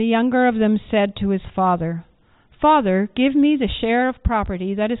The younger of them said to his father, "Father, give me the share of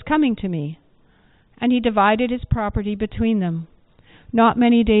property that is coming to me." And he divided his property between them. Not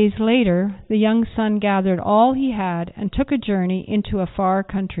many days later, the young son gathered all he had and took a journey into a far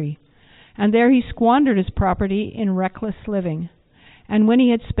country. And there he squandered his property in reckless living. And when he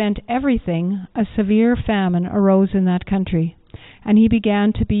had spent everything, a severe famine arose in that country, and he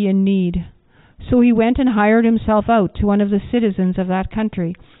began to be in need. So he went and hired himself out to one of the citizens of that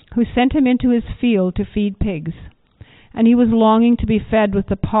country, who sent him into his field to feed pigs. And he was longing to be fed with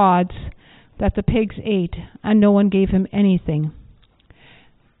the pods that the pigs ate, and no one gave him anything.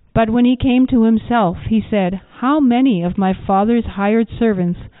 But when he came to himself, he said, "How many of my father's hired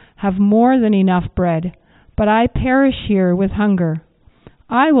servants have more than enough bread, but I perish here with hunger?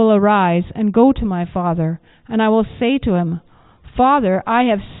 I will arise and go to my father, and I will say to him, 'Father, I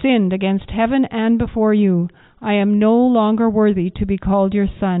have sinned against heaven and before you. I am no longer worthy to be called your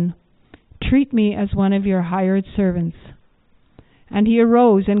son. Treat me as one of your hired servants.' And he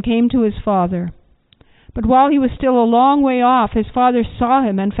arose and came to his father. But while he was still a long way off, his father saw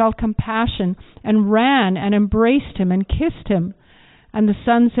him and felt compassion, and ran and embraced him and kissed him. And the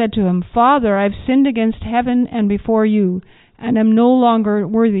son said to him, 'Father, I have sinned against heaven and before you, and am no longer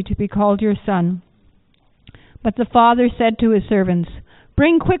worthy to be called your son.' But the father said to his servants,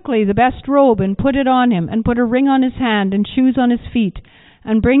 'Bring quickly the best robe and put it on him, and put a ring on his hand and shoes on his feet,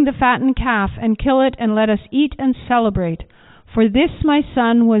 and bring the fattened calf and kill it, and let us eat and celebrate. For this my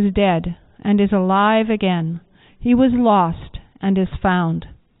son was dead and is alive again. He was lost and is found.'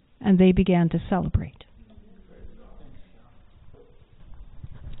 And they began to celebrate."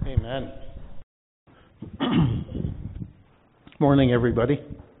 Amen. Morning, everybody.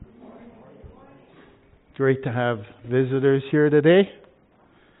 Great to have visitors here today.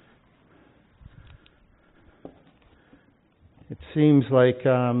 It seems like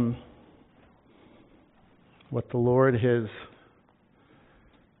what the Lord has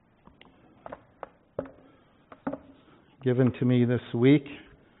given to me this week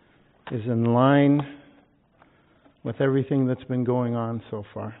is in line with everything that's been going on so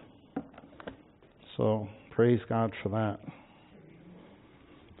far. So praise God for that.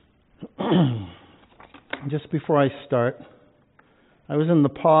 Just before I start, I was in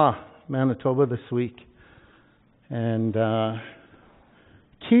Nepal, Manitoba this week, and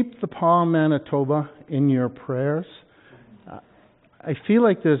keep the Nepal, Manitoba in your prayers. I feel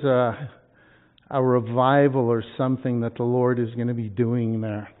like there's a revival or something that the Lord is going to be doing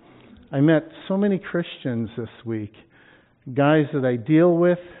there. I met so many Christians this week, guys that I deal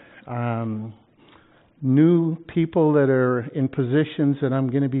with, new people that are in positions that I'm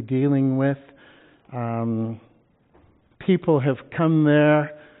going to be dealing with. People have come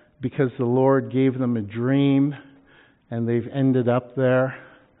there because the Lord gave them a dream and they've ended up there.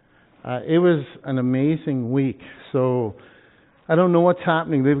 It was an amazing week. So I don't know what's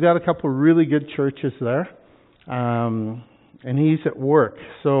happening. They've got a couple of really good churches there. And he's at work.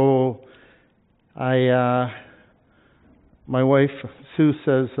 So my wife Sue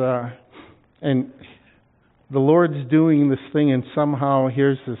says, and the Lord's doing this thing, and somehow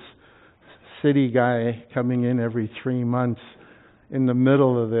here's this city guy coming in every 3 months in the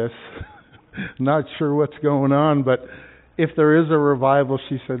middle of this. Not sure what's going on, but if there is a revival,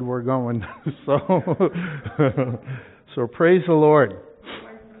 she said, we're going. So praise the Lord.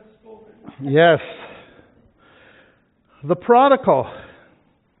 Yes. The prodigal.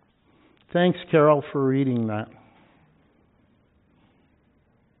 Thanks, Carol, for reading that.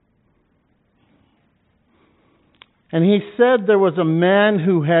 And he said there was a man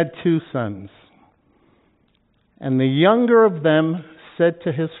who had 2 sons. And the younger of them said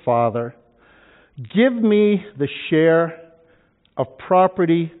to his father, "Give me the share of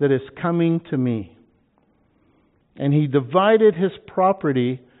property that is coming to me." And he divided his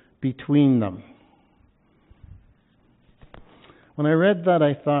property between them. When I read that,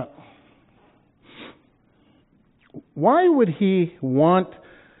 I thought, why would he want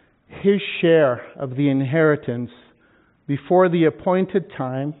his share of the inheritance before the appointed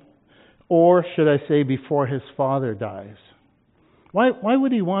time, or should I say before his father dies? Why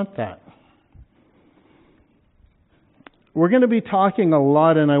would he want that? We're going to be talking a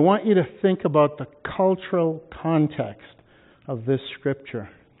lot, and I want you to think about the cultural context of this scripture.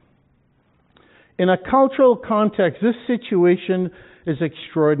 In a cultural context, this situation is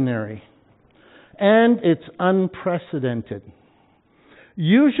extraordinary, and it's unprecedented.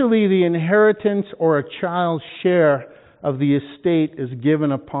 Usually the inheritance or a child's share of the estate is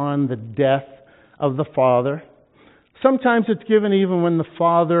given upon the death of the father. Sometimes it's given even when the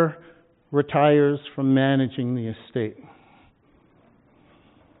father retires from managing the estate.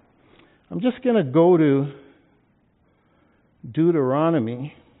 I'm just going to go to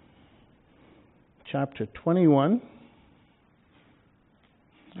Deuteronomy chapter 21.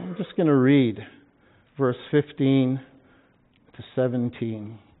 I'm just going to read verse 15 to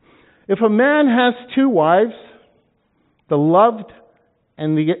 17. If a man has two wives, the loved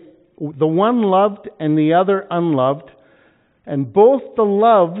and the one loved and the other unloved, and both the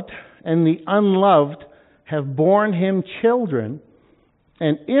loved and the unloved have borne him children,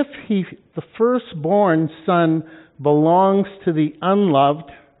 and if the firstborn son belongs to the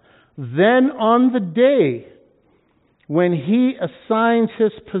unloved, then on the day when he assigns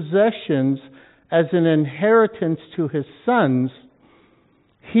his possessions as an inheritance to his sons,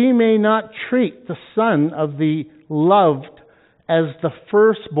 he may not treat the son of the loved as the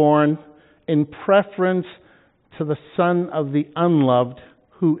firstborn in preference to the son of the unloved,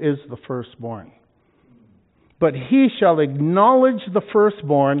 who is the firstborn. But he shall acknowledge the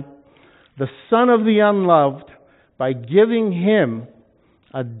firstborn, the son of the unloved, by giving him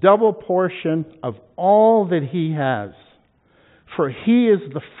a double portion of all that he has. For he is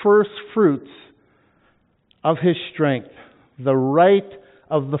the first fruits of his strength. The right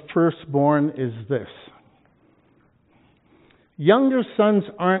of the firstborn is this. Younger sons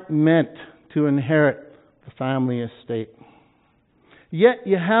aren't meant to inherit the family estate. Yet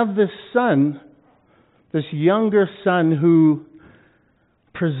you have this son, this younger son, who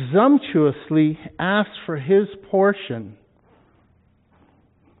presumptuously asks for his portion,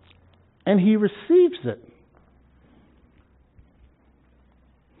 and he receives it.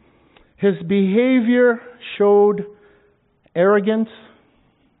 His behavior showed arrogance,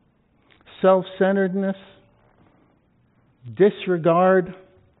 self-centeredness, disregard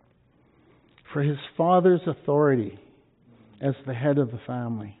for his father's authority as the head of the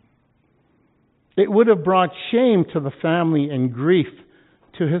family. It would have brought shame to the family and grief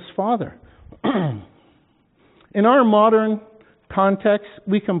to his father. In our modern context,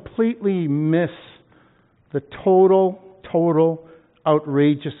 we completely miss the total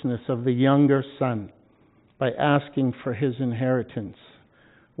outrageousness of the younger son by asking for his inheritance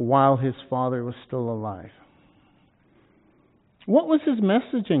while his father was still alive. What was his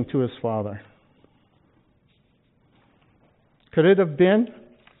messaging to his father? Could it have been,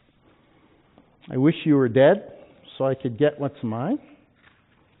 I wish you were dead so I could get what's mine?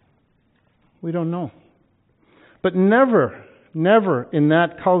 We don't know. But never in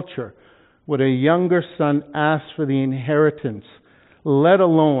that culture would a younger son ask for the inheritance, let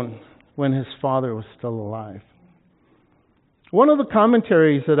alone when his father was still alive. One of the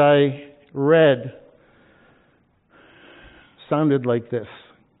commentaries that I read sounded like this.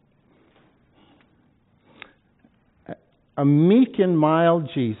 A meek and mild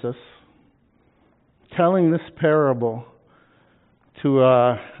Jesus telling this parable to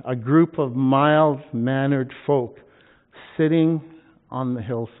a group of mild-mannered folk sitting on the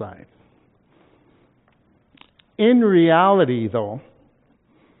hillside. In reality, though,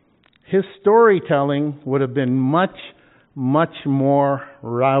 his storytelling would have been much more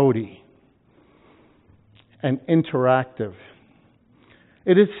rowdy and interactive.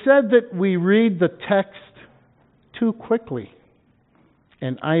 It is said that we read the text too quickly,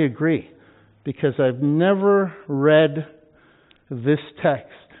 and I agree, because I've never read this text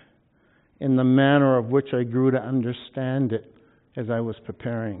in the manner of which I grew to understand it as I was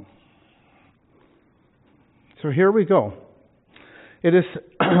preparing. So here we go. It is,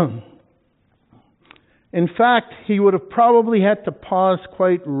 in fact, he would have probably had to pause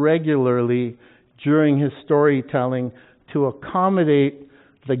quite regularly during his storytelling to accommodate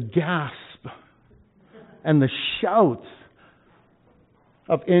the gasp and the shouts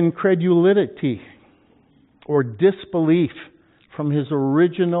of incredulity or disbelief from his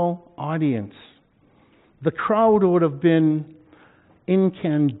original audience. The crowd would have been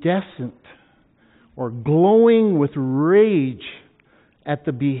incandescent or glowing with rage at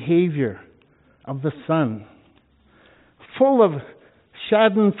the behavior of the son, full of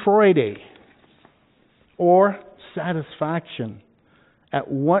schadenfreude or satisfaction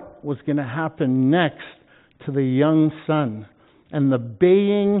at what was going to happen next to the young son and the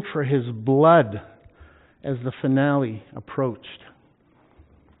baying for his blood as the finale approached.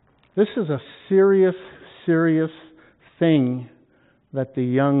 This is a serious thing that the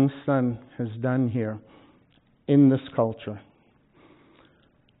young son has done here in this culture.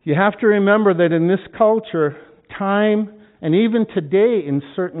 You have to remember that in this culture, time, and even today in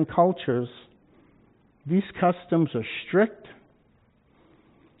certain cultures, these customs are strict.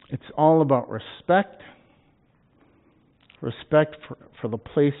 It's all about respect for the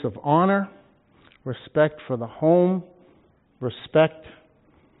place of honor, respect for the home, respect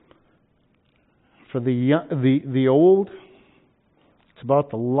for the old. It's about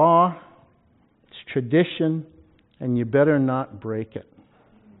the law. It's tradition, and you better not break it.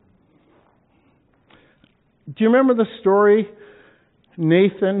 Do you remember the story?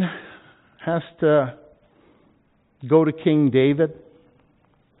 Nathan has to go to King David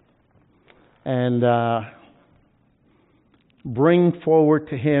and bring forward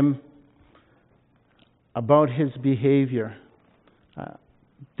to him about his behavior.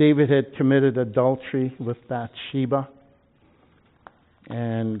 David had committed adultery with Bathsheba,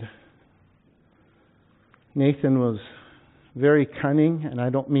 and Nathan was very cunning, and I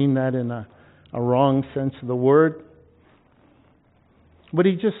don't mean that in a wrong sense of the word, but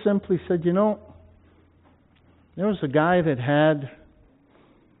he just simply said, you know, there was a guy that had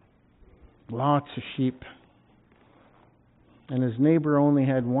lots of sheep, and his neighbor only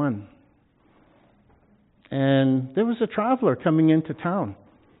had one. And there was a traveler coming into town,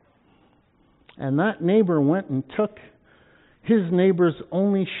 and that neighbor went and took his neighbor's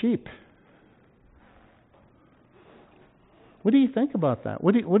only sheep. What do you think about that?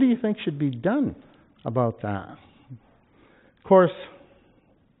 What do you think should be done about that? Of course,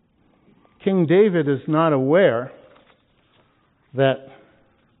 King David is not aware that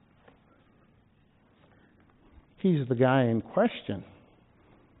he's the guy in question.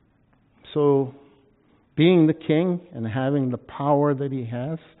 So, being the king and having the power that he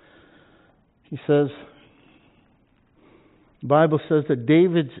has, he says, the Bible says that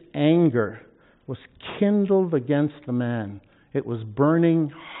David's anger was kindled against the man. It was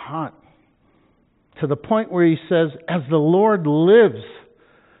burning hot to the point where he says, as the Lord lives,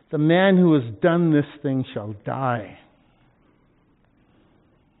 the man who has done this thing shall die.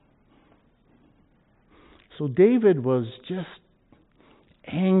 So David was just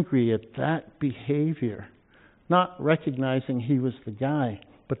angry at that behavior, not recognizing he was the guy.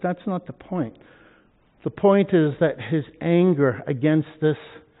 But that's not the point. The point is that his anger against this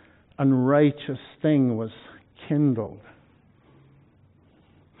unrighteous thing was kindled.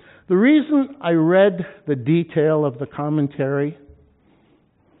 The reason I read the detail of the commentary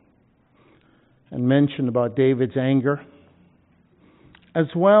and mentioned about David's anger, as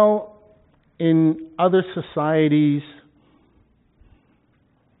well in other societies,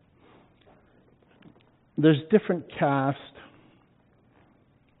 there's different castes.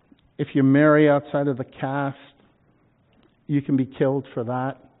 If you marry outside of the caste, you can be killed for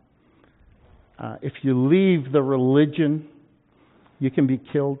that. If you leave the religion, you can be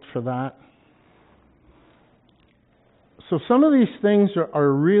killed for that. So some of these things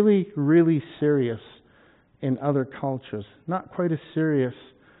are really, really serious in other cultures. Not quite as serious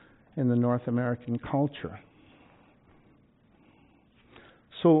in the North American culture.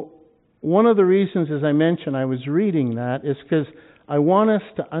 So one of the reasons, as I mentioned, I was reading that is because I want us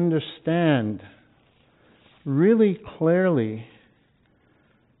to understand really clearly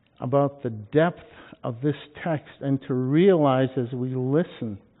about the depth of this text and to realize as we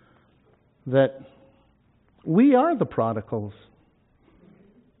listen that we are the prodigals.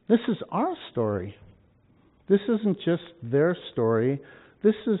 This is our story. This isn't just their story.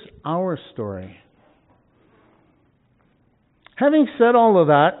 This is our story. Having said all of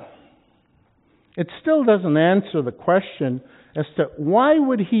that, it still doesn't answer the question as to why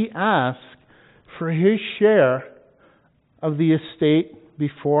would he ask for his share of the estate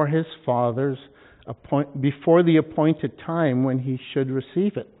before his father's before the appointed time when he should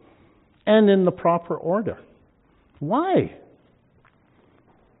receive it, and in the proper order. Why?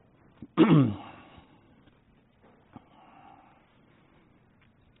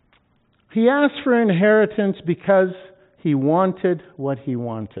 He asked for inheritance because he wanted what he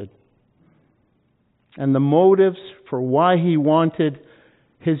wanted. And the motives for why he wanted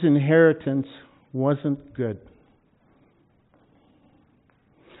his inheritance wasn't good.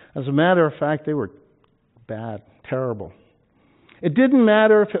 As a matter of fact, they were bad, terrible. It didn't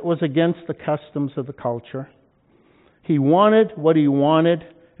matter if it was against the customs of the culture. He wanted what he wanted,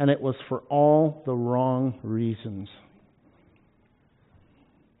 and it was for all the wrong reasons.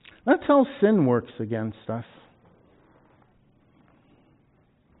 That's how sin works against us.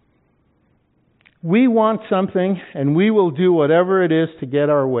 We want something, and we will do whatever it is to get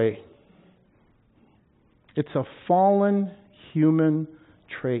our way. It's a fallen human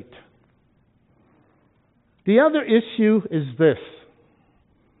trait. The other issue is this.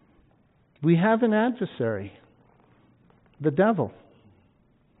 We have an adversary, the devil.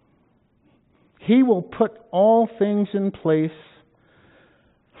 He will put all things in place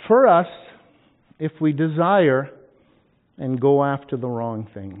for us if we desire and go after the wrong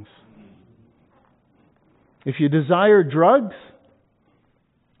things. If you desire drugs,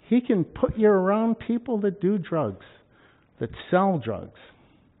 He can put you around people that do drugs, that sell drugs.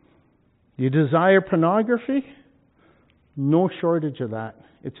 You desire pornography? No shortage of that.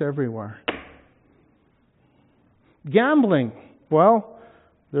 It's everywhere. Gambling. Well,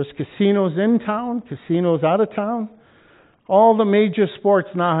 there's casinos in town, casinos out of town. All the major sports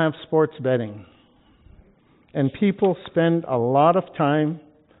now have sports betting. And people spend a lot of time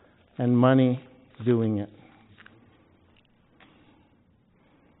and money doing it.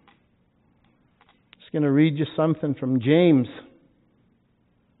 Just going to read you something from James.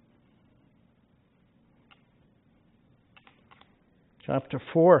 Chapter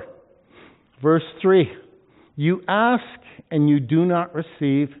 4, verse 3. You ask and you do not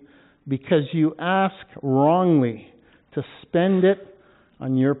receive because you ask wrongly to spend it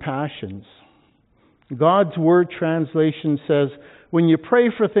on your passions. God's Word translation says, when you pray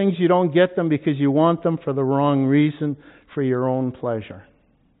for things, you don't get them because you want them for the wrong reason, for your own pleasure.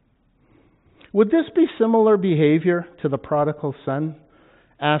 Would this be similar behavior to the prodigal son,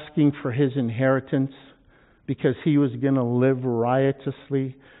 asking for his inheritance because he was going to live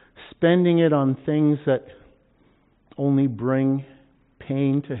riotously, spending it on things that only bring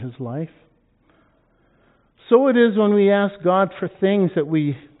pain to his life? So it is when we ask God for things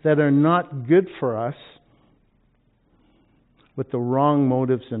that are not good for us with the wrong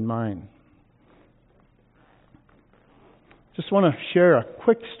motives in mind. Just want to share a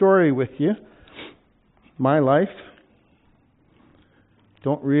quick story with you. My life.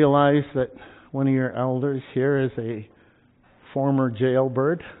 Don't realize that one of your elders here is a former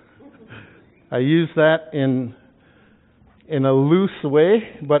jailbird. I use that in a loose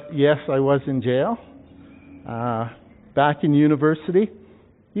way, but yes, I was in jail. Back in university.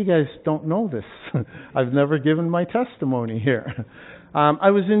 You guys don't know this. I've never given my testimony here.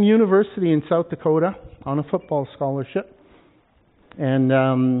 I was in university in South Dakota on a football scholarship.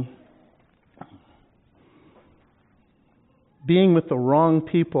 And being with the wrong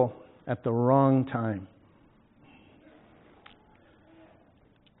people at the wrong time.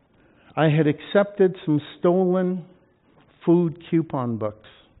 I had accepted some stolen food coupon books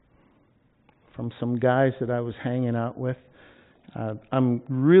from some guys that I was hanging out with. I'm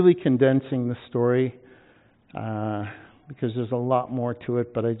really condensing the story because there's a lot more to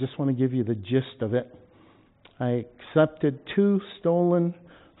it, but I just want to give you the gist of it. I accepted 2 stolen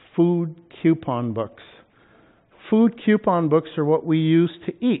food coupon books. Food coupon books are what we use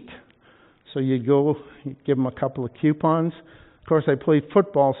to eat. So you'd give them a couple of coupons. Of course, I played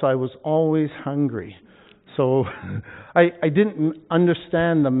football, so I was always hungry. So I didn't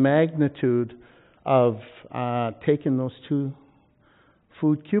understand the magnitude of taking those 2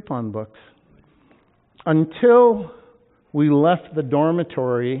 food coupon books until we left the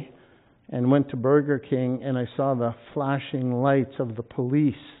dormitory and went to Burger King, and I saw the flashing lights of the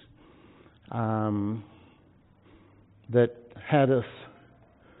police that had us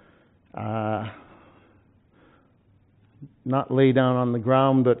not lay down on the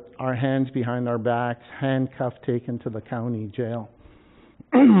ground, but our hands behind our backs, handcuffed, taken to the county jail.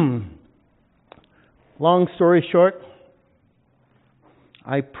 Long story short,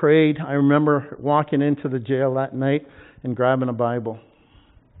 I prayed. I remember walking into the jail that night and grabbing a Bible.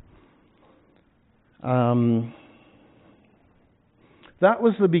 That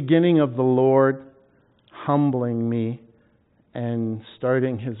was the beginning of the Lord humbling me and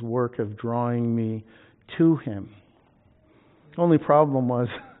starting His work of drawing me to Him. The only problem was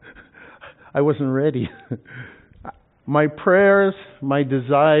I wasn't ready. My prayers, my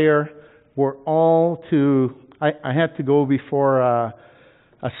desire were all to... I had to go before a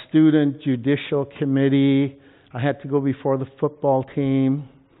student judicial committee. I had to go before the football team.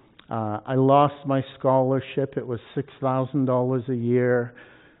 I lost my scholarship. It was $6,000 a year.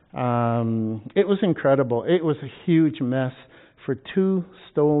 It was incredible. It was a huge mess for 2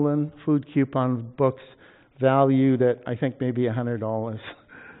 stolen food coupon books valued at, I think, maybe $100.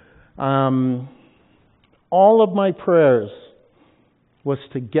 All of my prayers was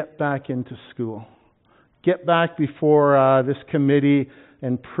to get back into school. Get back before this committee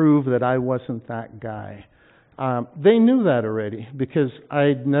and prove that I wasn't that guy. They knew that already because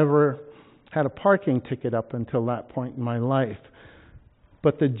I'd never had a parking ticket up until that point in my life.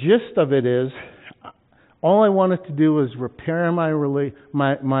 But the gist of it is, all I wanted to do was repair my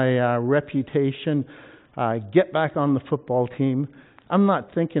reputation, get back on the football team. I'm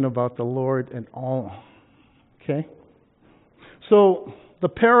not thinking about the Lord at all. Okay? So the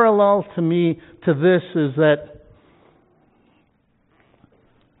parallel to me to this is that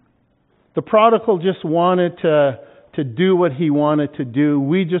the prodigal just wanted to do what he wanted to do.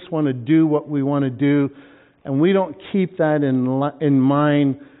 We just want to do what we want to do, and we don't keep that in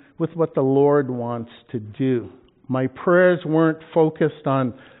mind with what the Lord wants to do. My prayers weren't focused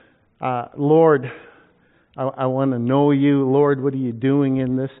on, Lord, I want to know you. Lord, what are you doing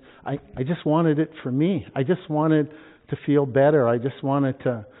in this? I just wanted it for me. I just wanted to feel better. I just wanted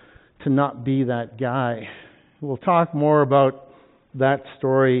to not be that guy. We'll talk more about that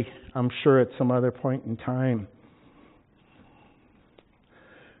story, I'm sure, at some other point in time.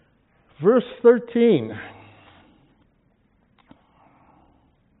 Verse 13.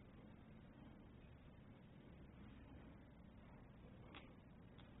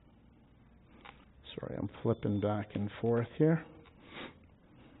 Sorry, I'm flipping back and forth here.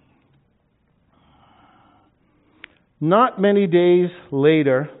 Not many days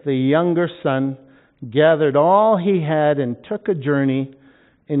later, the younger son gathered all he had and took a journey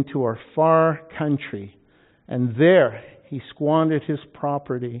into a far country. And there he squandered his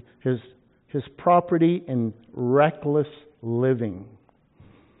property in reckless living.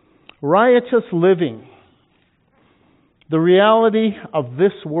 Riotous living. The reality of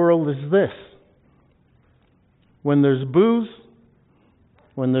this world is this. When there's booze,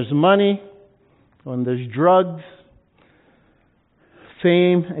 when there's money, when there's drugs,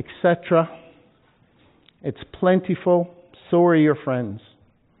 fame, etc., it's plentiful, so are your friends.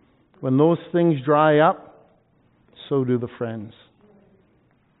 When those things dry up, so do the friends.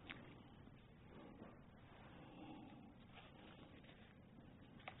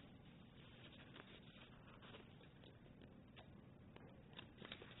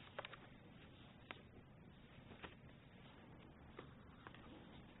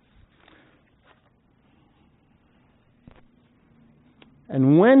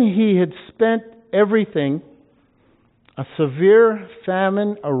 And when he had spent everything, a severe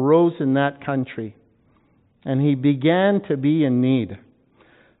famine arose in that country, and he began to be in need.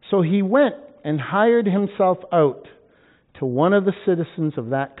 So he went and hired himself out to one of the citizens of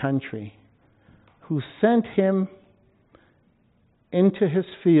that country, who sent him into his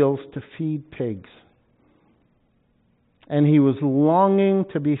fields to feed pigs. And he was longing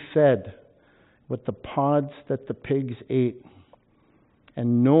to be fed with the pods that the pigs ate,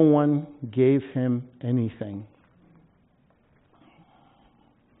 and no one gave him anything.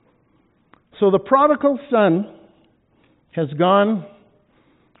 So the prodigal son has gone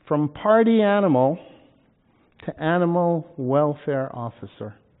from party animal to animal welfare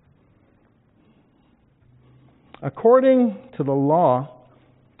officer. According to the law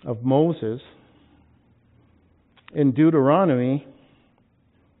of Moses in Deuteronomy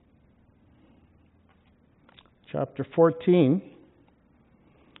chapter 14,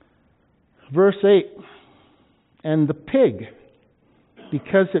 verse 8, and the pig,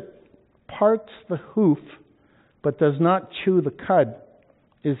 because it parts the hoof but does not chew the cud,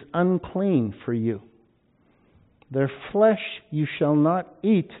 is unclean for you. Their flesh you shall not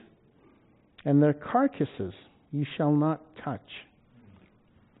eat, and their carcasses you shall not touch.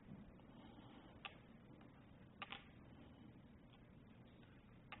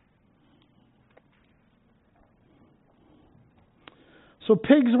 So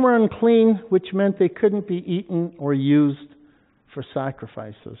pigs were unclean, which meant they couldn't be eaten or used for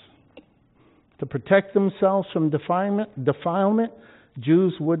sacrifices. To protect themselves from defilement,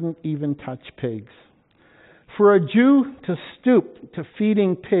 Jews wouldn't even touch pigs. For a Jew to stoop to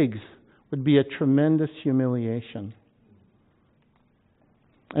feeding pigs would be a tremendous humiliation.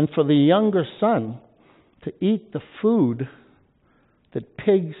 And for the younger son to eat the food that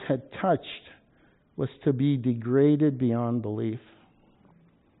pigs had touched was to be degraded beyond belief.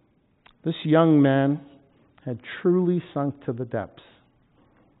 This young man had truly sunk to the depths.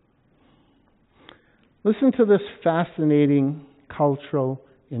 Listen to this fascinating cultural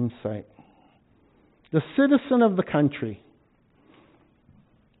insight. The citizen of the country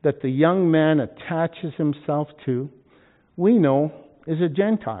that the young man attaches himself to, we know, is a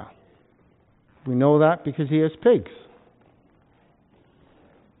Gentile. We know that because he has pigs.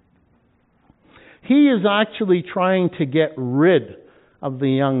 He is actually trying to get rid of the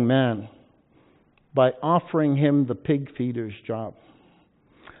young man by offering him the pig feeder's job.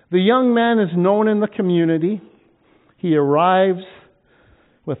 The young man is known in the community. He arrives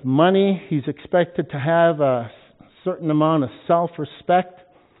with money. He's expected to have a certain amount of self-respect,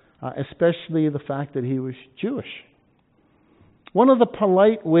 especially the fact that he was Jewish. One of the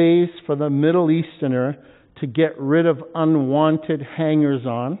polite ways for the Middle Easterner to get rid of unwanted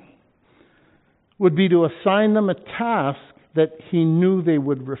hangers-on would be to assign them a task that he knew they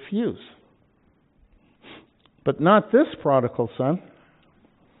would refuse. But not this prodigal son.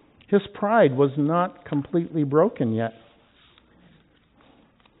 His pride was not completely broken yet.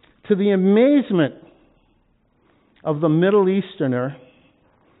 To the amazement of the Middle Easterner,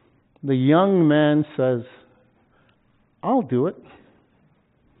 the young man says, I'll do it.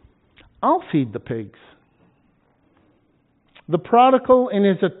 I'll feed the pigs. The prodigal, in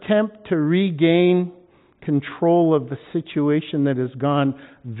his attempt to regain control of the situation that has gone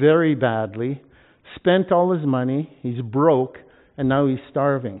very badly, spent all his money, he's broke, and now he's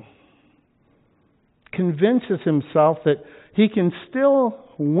starving. Convinces himself that he can still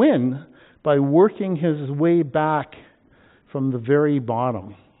win by working his way back from the very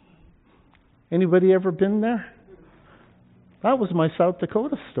bottom. Anybody ever been there? That was my South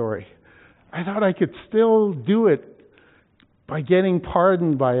Dakota story. I thought I could still do it by getting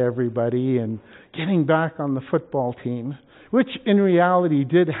pardoned by everybody and getting back on the football team, which in reality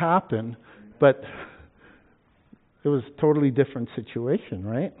did happen, but it was a totally different situation,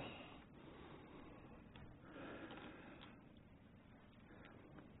 right?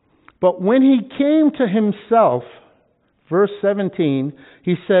 But when he came to himself, verse 17,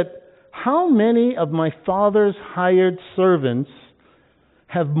 he said, how many of my father's hired servants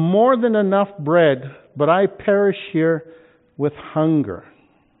have more than enough bread, but I perish here with hunger?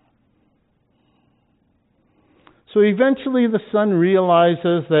 So eventually the son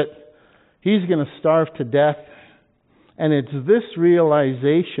realizes that he's going to starve to death, and it's this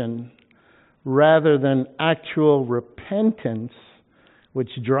realization rather than actual repentance which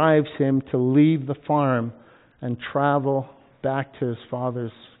drives him to leave the farm and travel back to his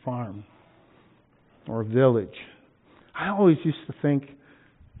father's farm or village. I always used to think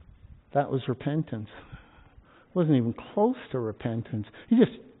that was repentance. It wasn't even close to repentance. He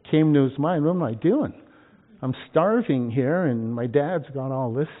just came to his mind, what am I doing? I'm starving here and my dad's got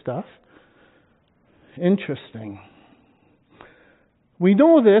all this stuff. Interesting. We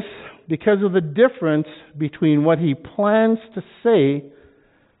know this because of the difference between what he plans to say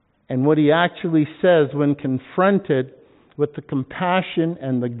and what he actually says when confronted with the compassion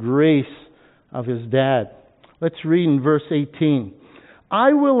and the grace of his dad. Let's read in verse 18.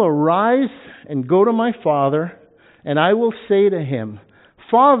 I will arise and go to my father, and I will say to him,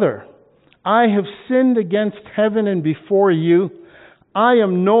 Father, I have sinned against heaven and before you. I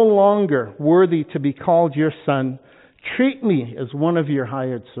am no longer worthy to be called your son. Treat me as one of your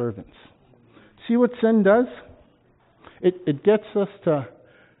hired servants. See what sin does? It gets us to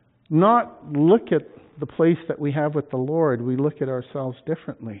not look at the place that we have with the Lord. We look at ourselves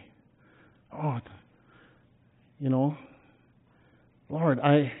differently. Oh, Lord,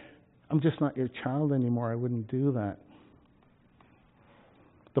 I'm just not your child anymore. I wouldn't do that.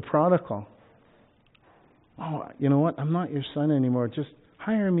 The prodigal. Oh, you know what? I'm not your son anymore. Just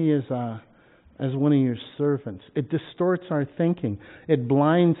hire me as one of your servants. It distorts our thinking. It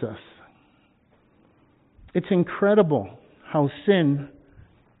blinds us. It's incredible how sin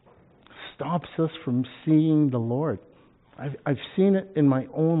stops us from seeing the Lord. I've seen it in my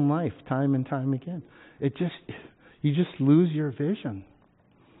own life time and time again. You just lose your vision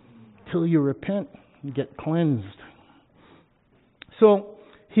till you repent and get cleansed. So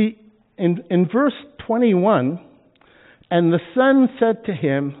in verse 21, and the son said to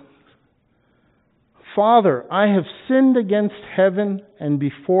him, Father, I have sinned against heaven and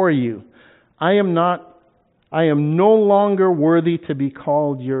before you. I am no longer worthy to be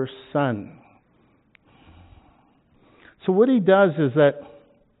called your son. So what he does is that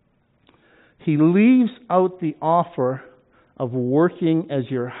he leaves out the offer of working as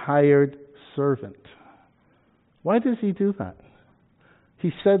your hired servant. Why does he do that?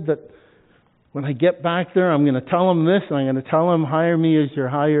 He said that when I get back there, I'm going to tell him this, and I'm going to tell him, hire me as your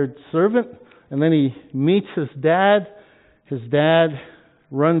hired servant. And then he meets his dad. His dad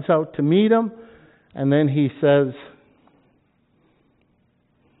runs out to meet him. And then he says,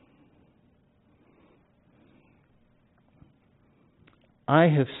 I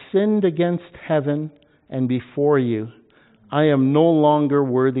have sinned against heaven and before you. I am no longer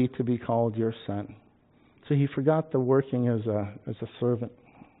worthy to be called your son. So he forgot the working as a servant.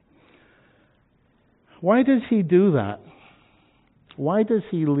 Why does he do that? Why does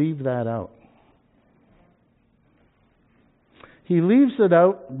he leave that out? He leaves it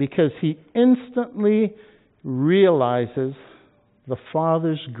out because he instantly realizes the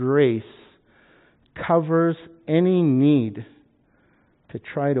Father's grace covers any need to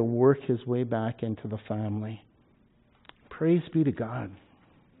try to work his way back into the family. Praise be to God.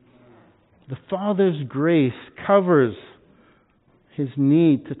 The Father's grace covers his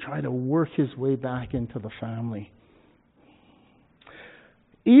need to try to work his way back into the family.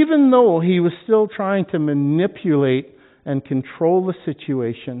 Even though he was still trying to manipulate and control the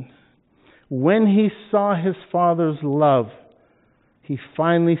situation, when he saw his Father's love, he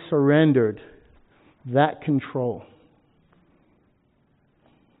finally surrendered that control.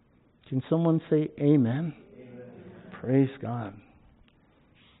 Can someone say amen? Amen. Praise God.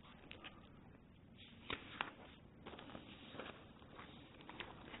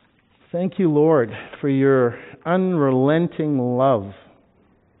 Thank you, Lord, for your unrelenting love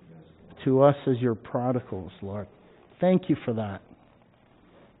to us as your prodigals, Lord. Thank you for that.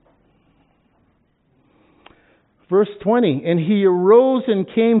 Verse 20, and he arose and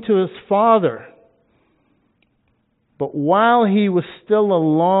came to his father. But while he was still a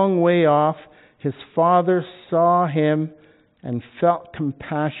long way off, his father saw him and felt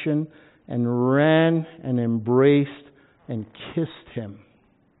compassion and ran and embraced and kissed him.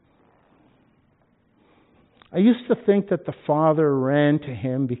 I used to think that the father ran to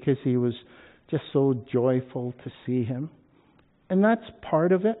him because he was just so joyful to see him. And that's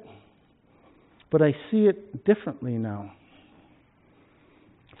part of it. But I see it differently now.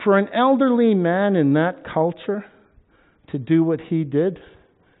 For an elderly man in that culture to do what he did,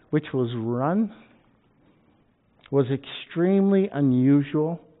 which was run, was extremely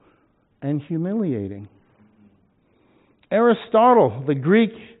unusual and humiliating. Aristotle,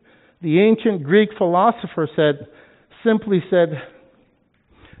 the ancient Greek philosopher, simply said,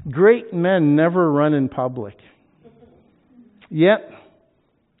 great men never run in public. Yet,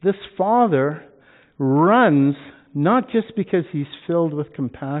 this father runs not just because he's filled with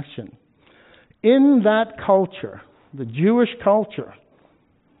compassion. In that culture, the Jewish culture,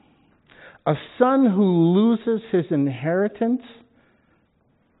 a son who loses his inheritance,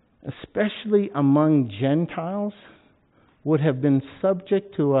 especially among Gentiles, would have been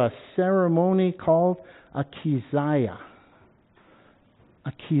subject to a ceremony called a kizaya.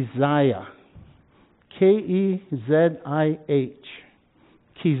 A kizaya. K-E-Z-I-H.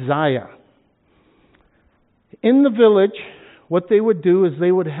 Kizaya. In the village, what they would do is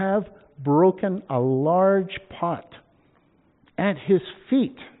they would have broken a large pot at his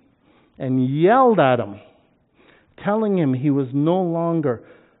feet and yelled at him, telling him he was no longer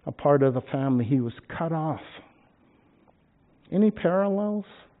a part of the family. He was cut off. Any parallels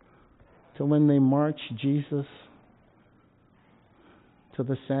to when they marched Jesus to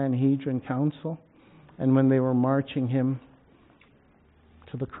the Sanhedrin Council and when they were marching him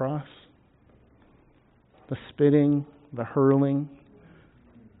to the cross? The spitting, the hurling,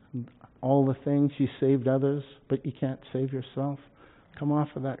 all the things. You saved others, but you can't save yourself. Come off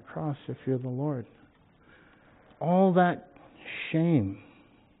of that cross if you're the Lord. All that shame.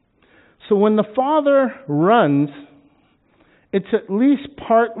 So when the Father runs, it's at least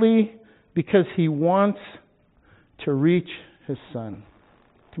partly because he wants to reach his son.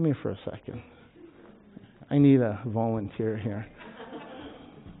 Come here for a second. I need a volunteer here.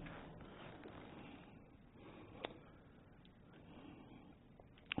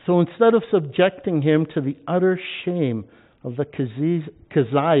 So instead of subjecting him to the utter shame of the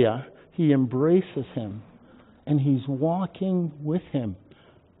kazaya, he embraces him and he's walking with him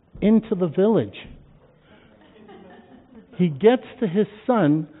into the village. He gets to his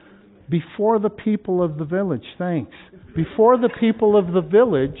son before the people of the village. Thanks. Before the people of the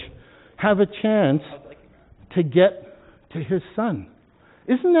village have a chance to get to his son.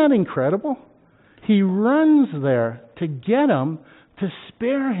 Isn't that incredible? He runs there to get him, to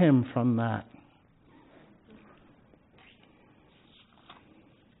spare him from that.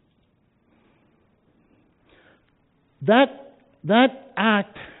 That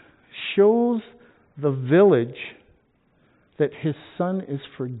act shows the village that his son is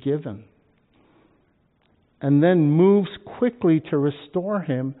forgiven, and then moves quickly to restore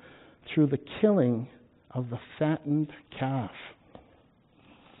him through the killing of the fattened calf.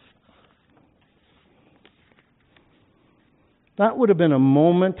 That would have been a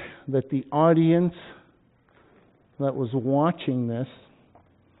moment that the audience that was watching this,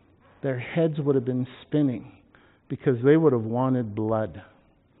 their heads would have been spinning because they would have wanted blood.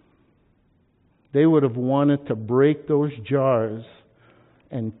 They would have wanted to break those jars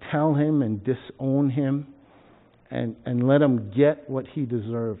and tell him and disown him and let him get what he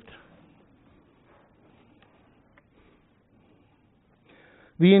deserved.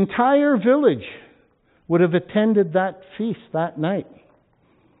 The entire village would have attended that feast that night.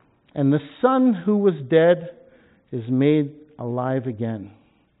 And the son who was dead is made alive again.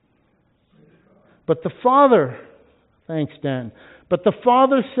 But the father, thanks Dan, but the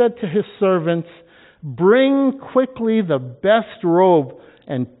father said to his servants, "Bring quickly the best robe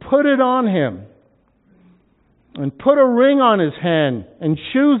and put it on him, and put a ring on his hand and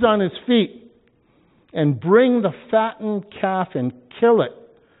shoes on his feet, and bring the fattened calf and kill it,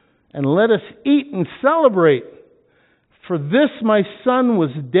 and let us eat and celebrate. For this my son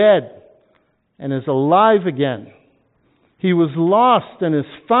was dead and is alive again. He was lost and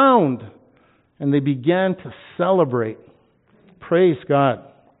is found, and they began to celebrate. Praise God.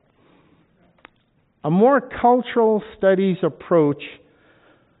 A more cultural studies approach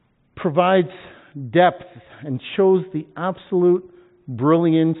provides depth and shows the absolute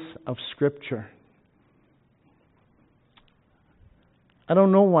brilliance of Scripture. I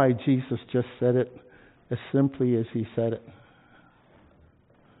don't know why Jesus just said it as simply as he said it.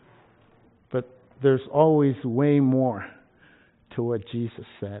 But there's always way more to what Jesus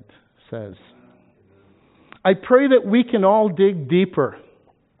says. I pray that we can all dig deeper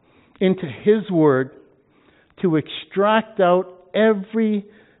into His Word to extract out every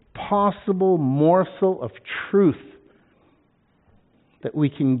possible morsel of truth that we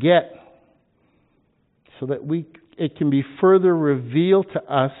can get, so that it can be further revealed to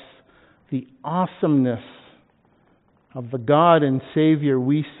us the awesomeness of the God and Savior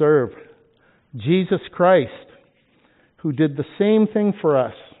we serve, Jesus Christ, who did the same thing for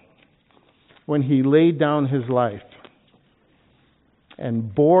us when He laid down His life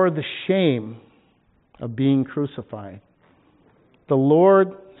and bore the shame of being crucified. The Lord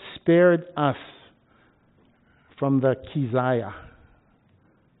spared us from the Keziah.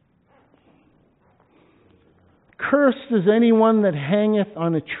 Cursed is anyone that hangeth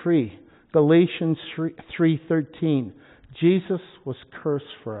on a tree. Galatians 3:13. Jesus was cursed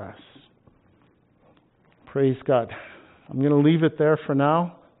for us. Praise God. I'm going to leave it there for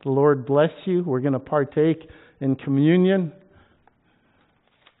now. The Lord bless you. We're going to partake in communion.